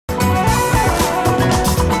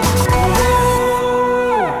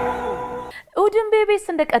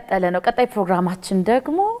ኢቢኤስ እንደቀጠለ ነው ቀጣይ ፕሮግራማችን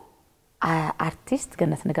ደግሞ አርቲስት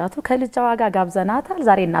ገነት ንጋቱ ከልጅዋ ጋር ጋብዘናታል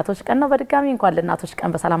ዛሬ እናቶች ቀን ነው በድጋሚ እንኳን ለእናቶች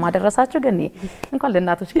ቀን በሰላም አደረሳችሁ ገኒ እንኳን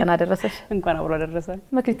ለእናቶች ቀን አደረሰሽ እንኳን አብሮ አደረሰን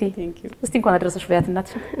መክሪቴ እስቲ እንኳን አደረሰሽ በያት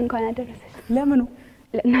እናትሽ እንኳን አደረሰሽ ለምኑ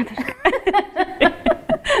ለእናቶች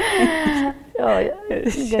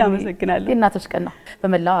አመሰግናለሁ እናቶች ቀን ነው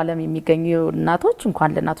በመላው ዓለም የሚገኙ እናቶች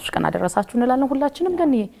እንኳን ለእናቶች ቀን አደረሳችሁ እንላለን ሁላችንም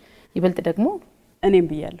ገኒ ይበልጥ ደግሞ እኔም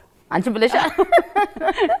ብያለሁ አንቺ ብለሻል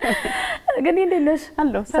ገኒ እንዴት ነሽ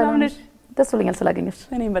አለሁ ሰላም ነሽ ደስ ብሎኛል ስላገኘሽ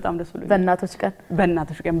እኔም በጣም ደስ ብሎኛል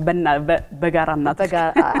በእናቶች ቀን በጋራ እናቶች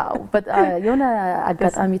የሆነ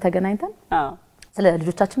አጋጣሚ ተገናኝተን ስለ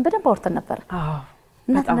ልጆቻችን በደንብ አውርተን ነበር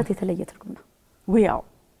እናትነት የተለየ ትርጉም ነው ወያው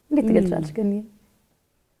እንዴት ትገልጫለሽ ገኒ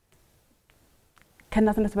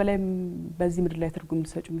ከእናትነት በላይ በዚህ ምድር ላይ ትርጉም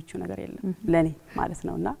ሰጪው ምቹ ነገር የለም ለኔ ማለት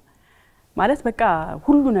ነውና ማለት በቃ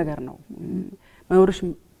ሁሉ ነገር ነው መኖርሽ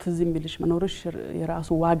ትዝም ይልሽ መኖርሽ የራሱ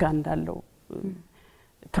ዋጋ እንዳለው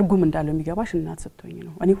ትርጉም እንዳለው የሚገባሽ እናት ስትሆኝ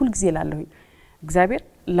ነው እኔ ሁሉ ጊዜ ላለሁኝ እግዚአብሔር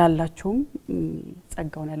ላላቸውም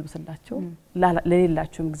ጸጋውን ያልብስላቸው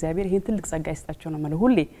ለሌላቸውም እግዚአብሔር ይሄን ትልቅ ጸጋ ይስጣቸው ነው ማለት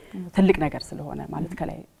ሁሌ ትልቅ ነገር ስለሆነ ማለት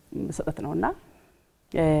ከላይ መስጠት ነውና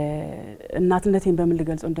እናትነቴን በምን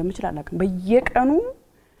ልገልጸው እንደምችል አላውቅም በየቀኑ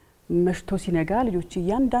መሽቶ ሲነጋ ልጆች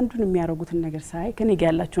ያንዳንዱን የሚያረጉትን ነገር ሳይ ከኔ ጋር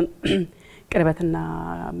ያላችሁን ቅርበትና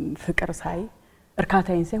ፍቅር ሳይ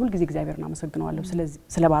እርካታዬን ሳይ ሁሉ ጊዜ እግዚአብሔርን አመሰግናለሁ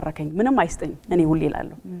ስለባረከኝ ምንም አይስጠኝ እኔ ሁሌ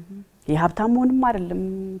እላለሁ የሀብታም መሆንም አይደለም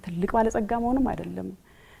ትልቅ ባለጸጋ መሆንም አይደለም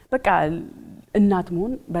በቃ እናት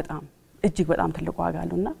መሆን በጣም እጅግ በጣም ትልቅ ዋጋ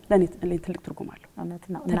አለውና ለኔ ትልቅ ትርጉም አለው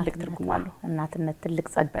ትልቅ ትርጉም አለው እናትነት ትልቅ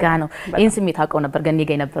ጸጋ ነው ይሄን ስሜት አውቀው ነበር ገኒ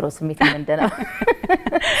ጋር የነበረው ስሜት ምን እንደነው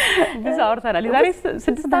ብዙ አውርተናል ዛሬ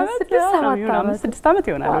 6 ዓመት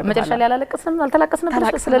ይሆናል መጨረሻ ላይ አልተላቀስንም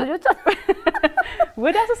ስለ ልጆች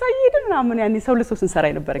ወደ አሶሳይ ሄድና ምን ያኔ ሰው ለሰው ስንሰራ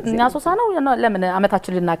ነበር ጊዜ እኛ አሶሳ ነው ለምን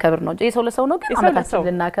አመታችን ልናከብር ነው የሰው ለሰው ነው ግን አመታችን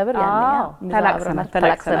ልናከብር ያኔ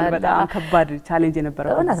ተላቅሰናል በጣም ከባድ ቻሌንጅ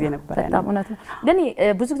የነበረው ጊዜ ነበር በጣም እውነት ነው ገኒ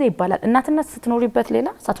ብዙ ጊዜ ይባላል እናትነት ስትኖሪበት ሌላ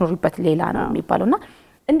ሳትኖሪበት ሌላ ነው የሚባለውና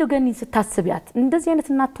እንደው ገኒ ስታስቢያት እንደዚህ አይነት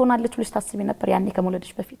እናት ትሆናለች ብለሽ ታስቢ ነበር ያኔ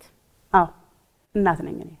ከመውለድሽ በፊት አዎ እናት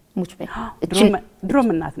ነኝ እኔ ሙች በይ ድሮም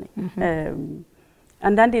እናት ነኝ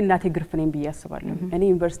አንዳንዴ እናቴ ግርፍ ነኝ ብዬ አስባለሁ እኔ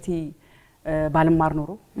ዩኒቨርሲቲ ባልማር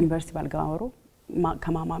ኖሮ ዩኒቨርሲቲ ባልገባ ኖሮ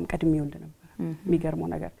ከማማም ቀድሜ ወልድ ነበር የሚገርመው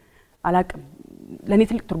ነገር አላቅም ለኔ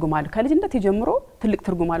ትልቅ ትርጉም አለው ከልጅነት ጀምሮ ትልቅ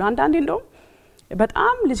ትርጉም አለው አንዳንዴ እንደውም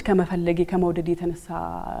በጣም ልጅ ከመፈለጌ ከመውደድ የተነሳ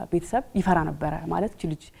ቤተሰብ ይፈራ ነበር ማለት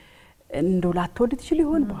ልጅ እንደው ላትወድ ትችል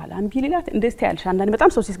ይሆን በኋላ አምቢ ሊላት እንደዚህ ያልሽ አንዳንዴ በጣም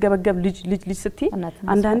ሰው ሲስገበገብ ልጅ ስትይ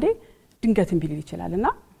አንዳንዴ ድንገት እምቢ ሊል ይችላልና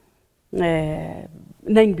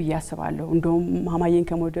ነኝ ብዬ አስባለሁ እንደውም ማማዬን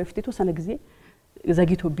ከመውደድ በፊት የተወሰነ ጊዜ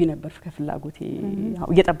ዘግይቶብኝ ነበር ከፍላጎቴ ያው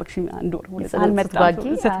እየጠበቅሽ አንድ ወር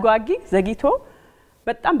ስትጓጊ ዘግይቶ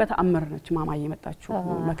በጣም በተአምር ነች ማማዬ መጣችው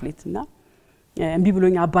መክሌትና እምቢ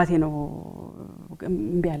ብሎኝ አባቴ ነው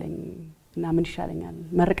እምቢ ያለኝ እና ምን ይሻለኛል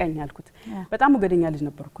መርቀኝ አልኩት በጣም ወገደኛ ልጅ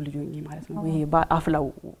ነበርኩ ልጅ ሆኜ ማለት ነው ይሄ አፍላው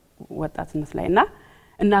ወጣትነት ላይ እና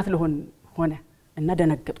እናት ለሆን ሆነ እና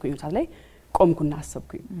ደነገጥኩኝ ሰዓት ላይ ቆምኩና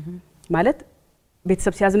አሰብኩኝ ማለት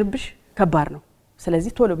ቤተሰብ ሲያዝንብሽ ከባድ ነው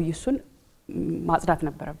ስለዚህ ቶሎ ብይሱን ማጽዳት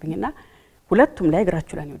ነበርብኝና ሁለቱም ላይ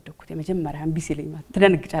እግራችሁ ላይ ወደኩት የመጀመሪያ እምቢ ሲለኝ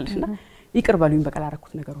ትደነግጫለሽና ይቅር በሉኝ በቀል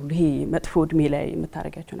አረኩት ነገር ሁሉ ይሄ መጥፎ እድሜ ላይ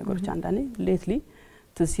የምታረጋቸው ነገሮች አንዳንዴ ሌትሊ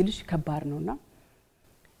ትንሲልሽ ከባድ ነውና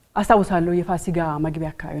አስተዋውሳለሁ የፋሲጋ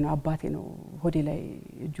መግቢያ አካባቢ ነው አባቴ ነው ሆዴ ላይ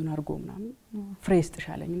እጁን አርጎ ምናምን ፍሬስ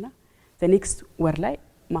ተሻለኝና the next ወር ላይ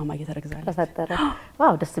ማማ እየተረግዛለች ተፈጠረ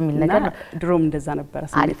ዋው ደስ የሚል ነገር ነው ድሮም እንደዛ ነበር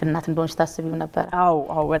አሪፍ እናት እንደሆነች ታስቢው ነበር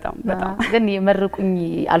አዎ በጣም ግን የመርቁኝ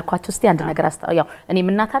አልኳችሁ እስቲ አንድ ነገር አስታው ያው እኔ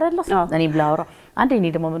እናት አይደለሁ እኔ ብላውራ አንዴ እኔ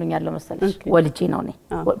ደግሞ ምንኛ ያለው መሰለሽ ወልጄ ነው እኔ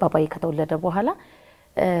ባባዬ ከተወለደ በኋላ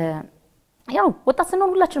ያው ወጣት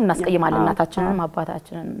ስንሆን ሁላችንም እናስቀይማለን እናታችንን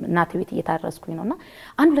አባታችንን እናቴ ቤት እየታረስኩኝ ነውና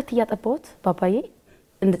አንድ ሁለት ያጠባውት ባባዬ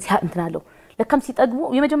እንትናለው ለካም ሲጠግቡ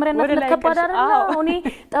የመጀመሪያ እናት ለከባድ አይደል እኔ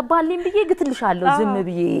ጠባልኝ ብዬ ግትልሻለሁ ዝም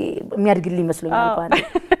ብዬ የሚያድግልኝ መስሎኛል ባንዴ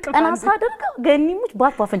ቀናሳ አድርጋ ገኒሙች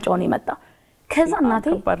ባፋፈንጫው ነው የመጣ ከዛ እናቴ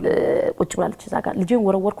ቁጭ ብላለች እዛ ጋር ልጄን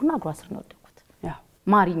ወረወርኩና እግሯ ስር ነው ወደኩት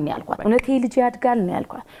ማሪኝ ያልኳት እውነቴ ልጄ ያድጋል ነው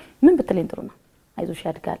ያልኳት ምን ብትለኝ ጥሩ ነው አይዞሽ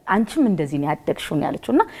ያድጋል አንቺም እንደዚህ ነው ያደግሽው ነው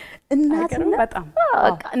ያለችውና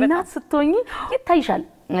እናት ስትሆኚ ይታይሻል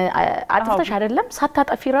አጥፍተሽ አይደለም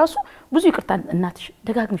ሳታጠፊ ራሱ ብዙ ይቅርታ እናትሽ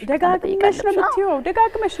ደጋግመሽ ነው የምትይው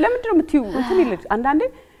ደጋግመሽ ለምንድን ነው የምትይው እንትን ይልሽ አንዳንዴ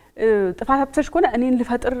ጥፋታትሽ ከሆነ እኔን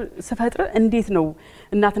ስፈጥር እንዴት ነው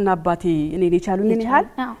እናትና አባቴ እኔን የቻሉኝ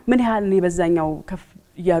ምን ያህል ነው በዛኛው ከፍ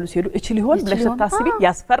ይያሉ ሲሉ እቺ ሊሆን ብለሽ ታስቢ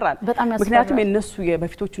ያስፈራል ምክንያቱም እነሱ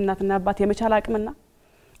የበፊቶቹ እናትና አባቴ የመቻል አቅምና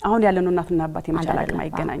አሁን ያለነው እናትና አባቴ የመቻል አቅም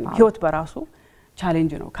አይገናኝም ህይወት በራሱ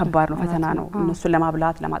ቻሌንጅ ነው ከባድ ነው ፈተና ነው እነሱን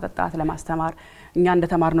ለማብላት ለማጠጣት ለማስተማር እኛ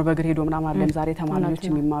እንደተማርነው በእግር ሄዶ ምናምን አይደለም ዛሬ ተማሪዎች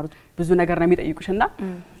የሚማሩት ብዙ ነገር ነው የሚጠይቁሽና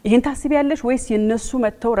ይሄን ታስቢያለሽ ወይስ የነሱ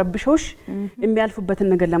መተው ረብሾሽ የሚያልፉበትን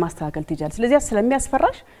ነገር ለማስተካከል ትይጃለሽ ስለዚህ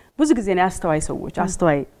ስለሚያስፈራሽ ብዙ ጊዜ ነው አስተዋይ ሰዎች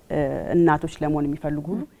አስተዋይ እናቶች ለመሆን የሚፈልጉ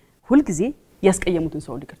ሁሉ ጊዜ ያስቀየሙትን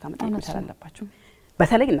ሰው ሊቅርታ መጠየቅ አለባቸው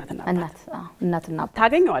በተለይ እናትና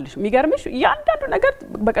ታገኘዋለሽ የሚገርምሽ ያንዳንዱ ነገር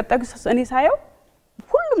በቀጣዩ እኔ ሳየው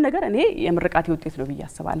ሁሉም ነገር እኔ የምርቃቴ ውጤት ነው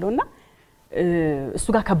በያስባለሁና እሱ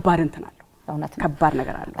ጋር ከባድ እንትን አለው እውነት ከባድ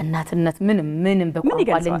ነገር አለው እናትነት ምንም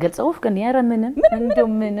በቋንቋ ልንገልጸው ግን ያረ ምንም እንደው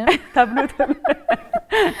ምንም ተብሎ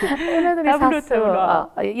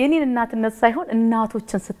የኔን እናትነት ሳይሆን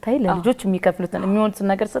እናቶችን ስታይ ለልጆች የሚከፍሉትን የሚሆኑትን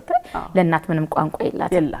ነገር ስታይ ለእናት ምንም ቋንቋ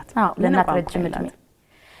የላት ለእናት ረጅም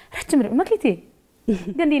እድሜ መክሊቴ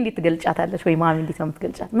ግን እንዴት ትገልጫታለሽ ወይ ማሚ እንዴት ነው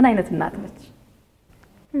የምትገልጫት ምን አይነት እናት ነች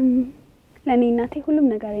ለኔ እናቴ ሁሉም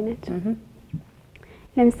ነገር አይነች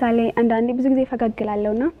ለምሳሌ አንዳንዴ ብዙ ጊዜ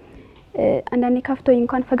ፈገግላለውና አንዳንዴ ካፍቶኝ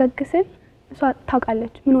እንኳን ፈገግስል እሷ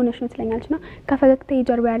ታውቃለች ምን ሆነሽ ነው ትለኛለችና ከፈገግታዬ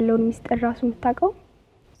ጀርባ ያለውን ሚስጥር ራሱ የምታውቀው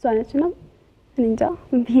እሷ ነችና እንጃ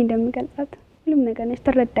ምን ብዬ እንደምገልጻት ሁሉም ነገር ነች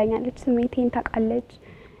ትረዳኛለች ስሜቴን ታውቃለች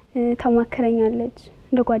ታማክረኛለች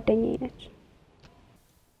እንደ ጓደኛዬ ነች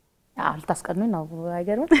አልታስቀኑ ነው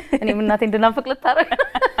አይገርም እኔ እናቴ እንድናፍቅ ልታረግ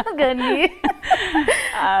ገኒ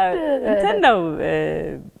እንትን ነው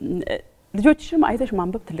ልጆችሽም አይተሽ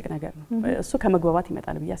ማንበብ ትልቅ ነገር ነው እሱ ከመግባባት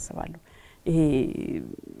ይመጣል ብዬ አስባለሁ ይሄ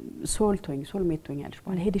ሶል ሜቶኛልሽ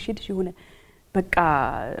በኋላ ሄድሽ ይሆነ በቃ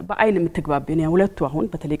በአይን የምትግባብ ነው ሁለቱ አሁን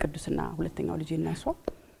በተለይ ቅዱስና ሁለተኛው ልጅ እና እሷ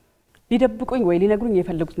ሊደብቁኝ ወይ ሊነግሩኝ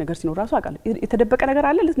የፈለጉት ነገር ሲኖር ራሱ አቃለ የተደበቀ ነገር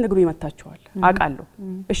አለ ልትነግሩኝ መታቸዋል አቃለሁ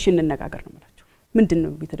እሺ እንነጋገር ነው ማለት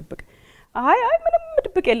ምንድነው የተደበቀ አይ ምንም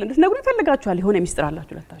ድብቅ የለም ልትነግሩኝ ፈልጋችኋል የሆነ ሚስጥር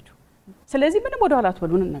አላችሁ ለታችሁ ስለዚህ ምንም ወደ ኋላ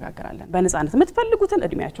ተወሉን እንነጋገራለን በነፃነት የምትፈልጉትን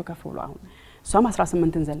እድሜያቸው ከፍ ብሎ አሁን እሷም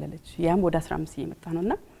 18ን ዘለለች ያም ወደ 15 እየመጣ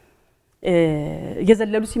ነውና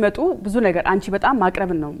እየዘለሉ ሲመጡ ብዙ ነገር አንቺ በጣም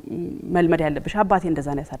ማቅረብ ነው መልመድ ያለብሽ አባቴ እንደዛ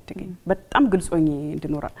ነው ያሳደገኝ በጣም ግልጾኝ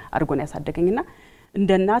እንድኖር አድርጎ ነው ያሳደገኝና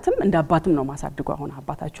እንደ እናትም እንደ አባትም ነው ማሳድገው አሁን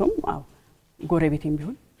አባታቸውም አው ጎረቤቴም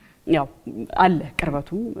ቢሆን ያው አለ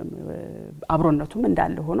ቅርበቱም አብሮነቱም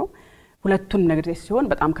እንዳለ ሆኖ ሁለቱም ነገር ሲሆን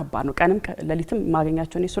በጣም ከባድ ነው ቀንም ለሊትም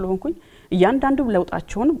ማገኛቸው ነው ስለሆንኩኝ እያንዳንዱ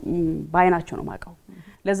ለውጣቸውን ባይናቸው ነው ማቀው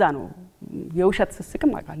ለዛ ነው የውሸት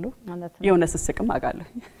ስስቅም አቃለሁ የሆነ ስስቅም አቃለሁ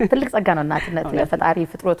ትልቅ ጸጋ ነው እናትነት የፈጣሪ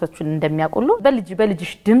ፍጥረቶችን እንደሚያቆሉ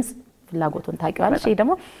በልጅሽ ድምጽ ፍላጎቱን ታቂዋለሽ ይሄ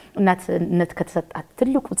ደግሞ እናትነት ከተሰጣት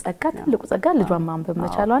ትልቁ ጸጋ ልጇን ማንበብ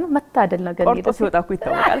መቻሏ ነው መታደል ነገር ነው ቆርጦ ሲወጣኩ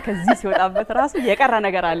ይታወቃል ከዚህ ሲወጣበት ራሱ የቀረ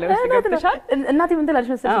ነገር አለ ውስጥ ገብተሻል እናቴ ምን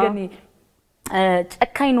ትላለሽ መሰለሽ ገኒ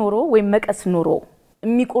ጨካኝ ኖሮ ወይ መቀስ ኖሮ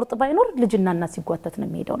የሚቆርጥ ባይኖር ልጅና እናት ሲጓተት ነው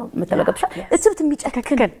የሚሄደው ነው መተለቀብሻ እጽብት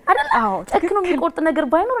የሚጨከክል አይደል አዎ ጨክኖ የሚቆርጥ ነገር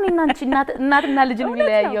ባይኖር እኔና አንቺ እናትና ልጅን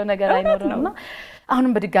የሚለያየው ነገር አይኖርምና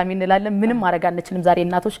አሁንም በድጋሚ እንላለን ምንም ማረጋ አንችልም ዛሬ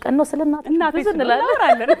እናቶች ቀን ነው ስለናት ብዙ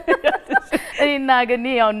እንላለን እኔና ገኒ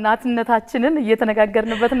ያው እናትነታችንን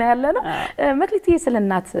እየተነጋገርንበት ነው ያለነው መክሊት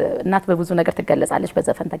ስለናት በብዙ ነገር ትገለጻለች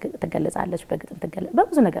በዘፈን ትገለጻለች በግጥም ትገለጻለች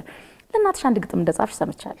በብዙ ነገር ለናትሽ አንድ ግጥም እንደጻፍሽ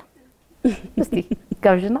ሰምቻለሁ እስቲ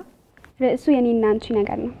ጋብዥና ርዕሱ የኔና አንቺ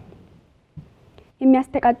ነገር ነው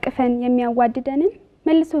የሚያስተቃቅፈን የሚያዋድደንን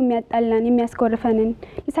መልሶ የሚያጣላን የሚያስቆርፈንን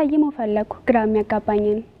ልሳይመው ፈለኩ ግራ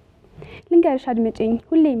የሚያጋባኝን ልንገርሽ አድምጪኝ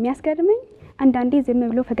ሁሌ የሚያስገርመኝ አንዳንዴ ዝም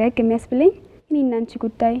ብሎ ፈገግ የሚያስብለኝ እኔና አንቺ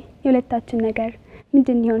ጉዳይ የሁለታችን ነገር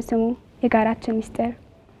ምንድን ይሆን ስሙ የጋራችን ሚስጥር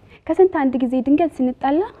ከስንት አንድ ጊዜ ድንገት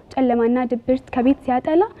ስንጣላ ጨለማና ድብርት ከቤት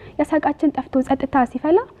ሲያጠላ ያሳቃችን ጠፍቶ ጸጥታ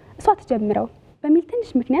ሲፈላ እሷ ተጀምረው በሚል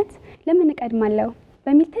ትንሽ ምክንያት ለምን እቀድማለሁ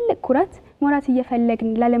በሚል ትልቅ ኩራት ሞራት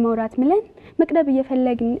እየፈለግን ላለማውራት ምለን መቅረብ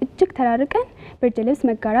እየፈለግን እጅግ ተራርቀን ብርድ ልብስ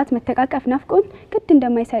መጋራት መተቃቀፍ ናፍቆን ግድ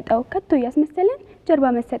እንደማይሰጠው ከቶ ያስመሰለን ጀርባ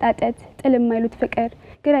መሰጣጠት ጥልም ማይሉት ፍቅር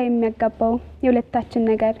ግራ የሚያጋባው የሁለታችን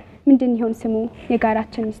ነገር ምንድን ይሆን ስሙ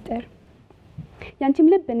የጋራችን ሚስጥር ያንቺም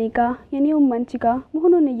ልብ እኔጋ የኔውም አንቺጋ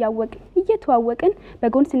መሆኑን እያወቅን እየተዋወቅን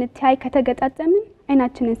በጎን ስንታይ ከተገጣጠምን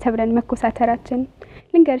አይናችንን ሰብረን መኮሳተራችን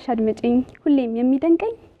ልንገርሽ አድምጪኝ ሁሌም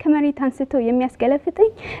የሚደንቀኝ ከመሬት አንስቶ የሚያስገለፍጠኝ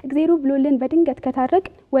እግዚአብሔር ብሎልን በድንገት ከታረቅ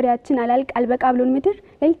ወሬያችን አላልቅ አልበቃ ብሎን ምድር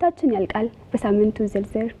ለሊታችን ያልቃል በሳምንቱ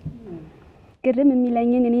ዝልዝር ግርም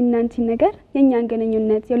የሚለኝን እኔና አንቺ ነገር የኛን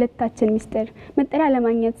ግንኙነት የሁለታችን ሚስጥር መጠሪያ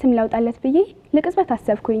ለማግኘት ስም ላውጣለት ብዬ ለቅጽበት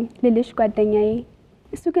አሰብኩኝ ልልሽ ጓደኛዬ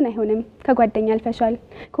እሱ ግን አይሆንም ከጓደኛ አልፈሻል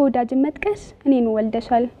ከወዳጅ መጥቀሽ እኔን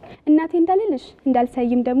ወልደሻል እናቴ እንዳልልሽ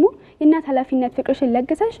እንዳልሳይም ደግሞ የእናት ኃላፊነት ፍቅርሽን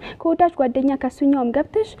ለግሰሽ ከወዳጅ ጓደኛ ካሱኛውም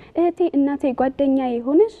ገብተሽ እህቴ እናቴ ጓደኛዬ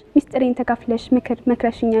ሆነሽ ሚስጥሬን ተካፍለሽ ምክር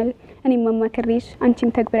መክረሽኛል እኔም ማማክሬሽ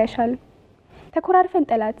አንቺም ተግብረሻል ተኮራርፈን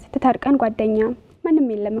ጠላት ተታርቀን ጓደኛ ማንም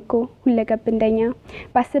የለም እኮ ሁለገብ እንደኛ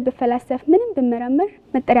ባስብ በፈላሰፍ ምንም ብመረምር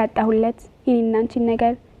መጠሪያ አጣሁለት የኔና አንቺን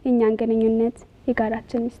ነገር የኛን ግንኙነት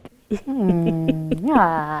የጋራችን ውስጥ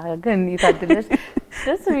ግን ይታደለሽ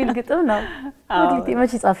ደስ የሚል ግጥም ነው ወዲህ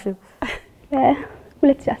መቼ ጻፍሽው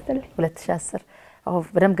 2010 አው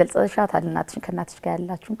በደም ገልጸሻታል እናትሽን ከናትሽ ጋር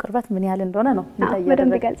ያላችሁን ቅርበት ምን ያህል እንደሆነ ነው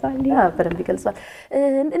በደም ገልጸዋል በደም ገልጸዋል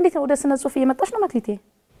እንዴት ነው ወደ ስነ ጽሁፍ እየመጣሽ ነው መክሊቴ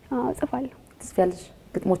ጽፋለሁ ትጽፊያለሽ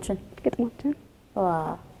ግጥሞችን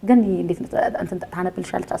ግን እንዴት ነው አንተ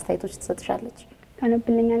ታነብልሻለች አስተያየቶች ትሰጥሻለች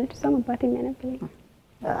ታነብልኛለች ሰው አባቴም ያነብልኝ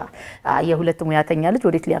የሁለት ሙያተኛ ልጅ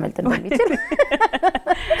ወዴት ሊያመልጥ እንደሚችል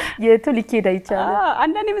የቱ ሊኬዳ ይቻላል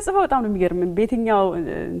አንዳንዴ መጽፈው በጣም ነው የሚገርም ቤትኛው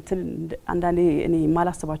አንዳንዴ እኔ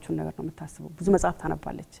ማላስባችሁ ነገር ነው የምታስበው ብዙ መጽሐፍ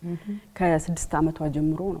ታነባለች ከ6 አመቷ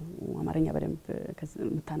ጀምሮ ነው አማርኛ በደንብ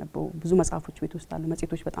የምታነበው ብዙ መጽሐፎች ቤት ውስጥ አሉ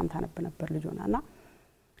መጽሔቶች በጣም ታነብ ነበር ልጅ ሆናና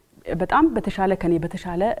በጣም በተሻለ ከኔ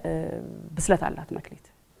በተሻለ ብስለት አላት መክሊት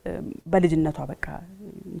በልጅነቷ በቃ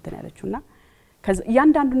እንትን ያለችውና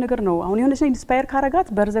ያንዳንዱ ነገር ነው አሁን የሆነች ኢንስፓየር ካረጋት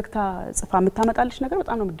በርዘክታ ጽፋ መታመጣልሽ ነገር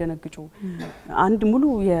በጣም ነው የምደነግጨው አንድ ሙሉ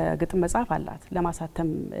የግጥም መጽሐፍ አላት ለማሳተም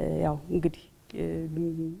ያው እንግዲህ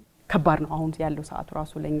ከባድ ነው አሁን ያለው ሰዓቱ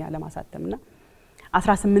ራሱ ለኛ ለማሳተምና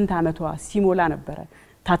 18 አመቷ ሲሞላ ነበር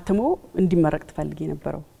ታትሞ እንዲመረቅ ትፈልጊ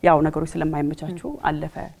ነበረው ያው ነገሮች ስለማይመቻቹ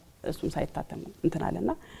አለፈ እሱም ሳይታተም እንትን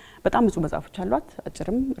አለና በጣም ብዙ መጽሐፎች አሏት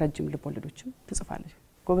አጭርም ረጅም ልቦለዶችም ትጽፋለች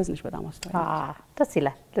ጎበዝ ነሽ በጣም አስተዋለች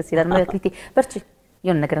ደስ ይላል መክሊቴ በርቺ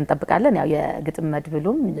የሆነ ነገር እንጠብቃለን ያው የግጥም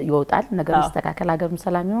መድብሉም ይወጣል ነገር ይስተካከል ሀገሩም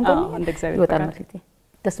ሰላም ይሁን ይወጣል መክሊቴ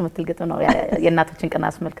ደስ ምትል ግጥም ነው የእናቶችን ቀን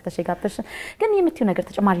አስመልክተሽ ጋብተሽ ግን የምትዩ ነገር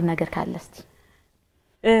ተጨማሪ ነገር ካለ እስቲ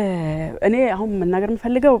እኔ አሁን መናገር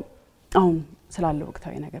የምፈልገው አሁን ስላለው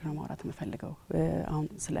ወቅታዊ ነገር ነው ማውራት የምፈልገው አሁን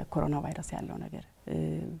ስለ ኮሮና ቫይረስ ያለው ነገር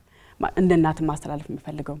እንደ እናት ማስተላለፍ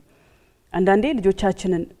የምፈልገው አንዳንዴ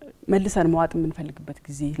ልጆቻችንን መልሰን ማዋጥ የምንፈልግበት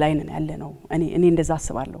ጊዜ ላይ ነን ያለ ነው እኔ እንደዛ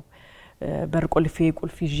አስባለሁ በርቆልፌ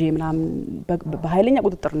ቁልፍ ይዤ ምናምን በኃይለኛ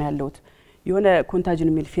ቁጥጥር ነው ያለውት የሆነ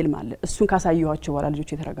ኮንታጅን የሚል ፊልም አለ እሱን ካሳየኋቸው በኋላ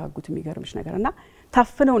ልጆች የተረጋጉት የሚገርምሽ ነገርና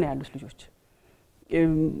ታፍነው ነው ያሉት ልጆች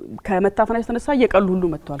ከመታፈናቸው ተነሳ እየቀሉ ሁሉ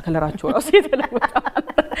መጥተዋል ከለራቸው ራሱ የተለወጠ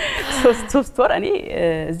ሶስት ወር እኔ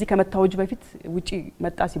እዚህ ከመታወጅ በፊት ውጪ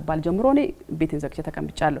መጣ ሲባል ጀምሮ እኔ ቤቴን ዘግቼ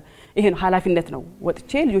ተቀምጫለሁ ይሄን ኃላፊነት ነው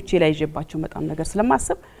ወጥቼ ልጆቼ ላይ ይዤባቸው መጣም ነገር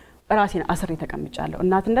ስለማስብ ራሴን አስሬ ተቀምጫለሁ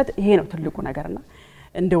እናትነት ይሄ ነው ትልቁ ነገርና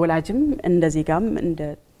እንደ ወላጅም እንደ ዜጋም እንደ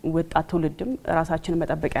ወጣት ትውልድም ራሳችንን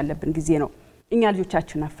መጠበቅ ያለብን ጊዜ ነው እኛ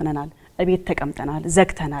ልጆቻችንን አፍነናል እቤት ተቀምጠናል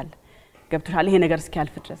ዘግተናል ገብቶሻል ይሄ ነገር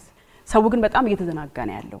እስኪያልፍ ድረስ ሰው ግን በጣም እየተዘናጋ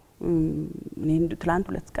ነው ያለው እኔ ትላንት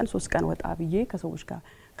 2 ቀን 3 ቀን ወጣ ብዬ ከሰዎች ጋር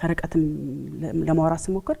ከርቀትም ለማውራት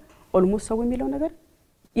ስሞክር ኦልሞስት ሰው የሚለው ነገር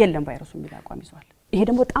የለም ቫይረሱ የሚል አቋም ይዟል ይሄ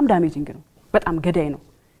ደግሞ በጣም ዳሜጂንግ ነው በጣም ገዳይ ነው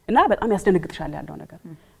እና በጣም ያስደነግጥሻል ያለው ነገር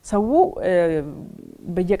ሰው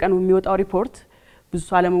በየቀኑ የሚወጣው ሪፖርት ብዙ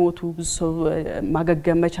አለመሞቱ ብዙ ሰው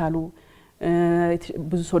ማገገም መቻሉ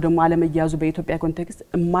ብዙ ሰው ደግሞ አለመያዙ በኢትዮጵያ ኮንቴክስት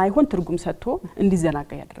የማይሆን ትርጉም ሰጥቶ እንዲዘናጋ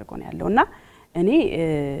ያደረገው ነው ያለውና እኔ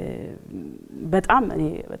በጣም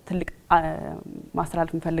ትልቅ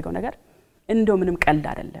ማስተላለፍ የምፈልገው ነገር እንደው ምንም ቀልድ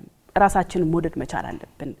አይደለም ራሳችንን መውደድ መቻል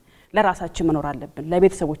አለብን ለራሳችን መኖር አለብን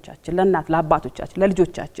ለቤተሰቦቻችን ለእናት ለአባቶቻችን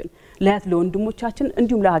ለልጆቻችን ለእህት ለወንድሞቻችን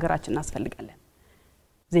እንዲሁም ለሀገራችን እናስፈልጋለን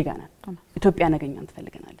ዜጋ ነን ኢትዮጵያ ነገኛን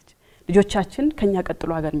ትፈልገናለች ልጆቻችን ከኛ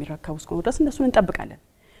ቀጥሎ ሀገር የሚረከቡ እስከሆነ ድረስ እነሱን እንጠብቃለን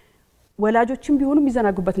ወላጆችም ቢሆኑ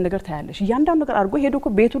የሚዘናጉበት ነገር ታያለሽ እያንዳንዱ ነገር አድርጎ ሄዶኮ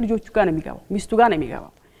ቤቱ ልጆቹ ጋር ነው የሚገባው ሚስቱ ጋር ነው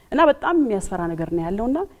የሚገባው እና በጣም የሚያስፈራ ነገር ነው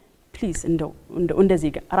ያለውና ፕሊዝ እንደው እንደዚህ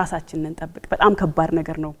ጋር ራሳችንን እንጠብቅ በጣም ከባድ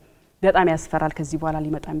ነገር ነው በጣም ያስፈራል ከዚህ በኋላ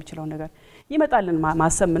ሊመጣ የሚችለው ነገር ይመጣልን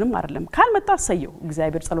ማሰብ ምንም አይደለም ካልመጣ አሰየው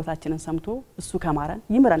እግዚአብሔር ጸሎታችንን ሰምቶ እሱ ከማረን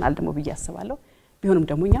ይምረናል ደግሞ ብዬ አስባለሁ ቢሆንም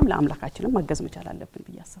ደግሞ እኛም ለአምላካችንም ማገዝ መቻል አለብን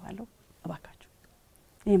ብዬ አስባለሁ እባካችሁ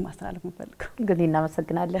ይሄን ማስተላለፍ እንፈልግ እንግዲህ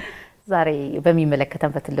እናመሰግናለን ዛሬ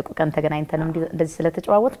በሚመለከተን በትልቁ ቀን ተገናኝተን እንደዚህ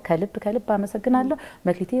ስለተጨዋወት ከልብ አመሰግናለሁ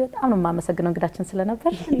መክሊቴ በጣም ነው ማመሰግነው እንግዳችን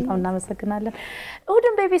ስለነበር በጣም እናመሰግናለን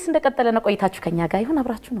እሁድን በኢቢኤስ እንደቀጠለ ነው ቆይታችሁ ከኛ ጋር ይሁን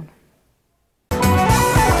አብራችሁ ነው